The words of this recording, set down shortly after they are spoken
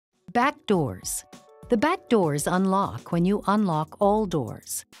Back doors. The back doors unlock when you unlock all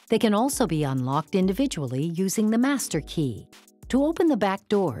doors. They can also be unlocked individually using the master key. To open the back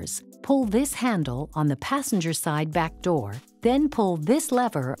doors, pull this handle on the passenger side back door, then pull this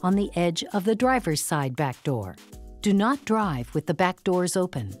lever on the edge of the driver's side back door. Do not drive with the back doors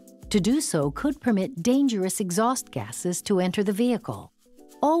open. To do so could permit dangerous exhaust gases to enter the vehicle.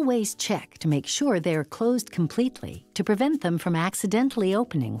 Always check to make sure they are closed completely to prevent them from accidentally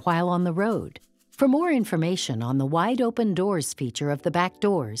opening while on the road. For more information on the wide open doors feature of the back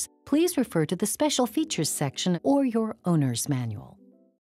doors, please refer to the Special Features section or your owner's manual.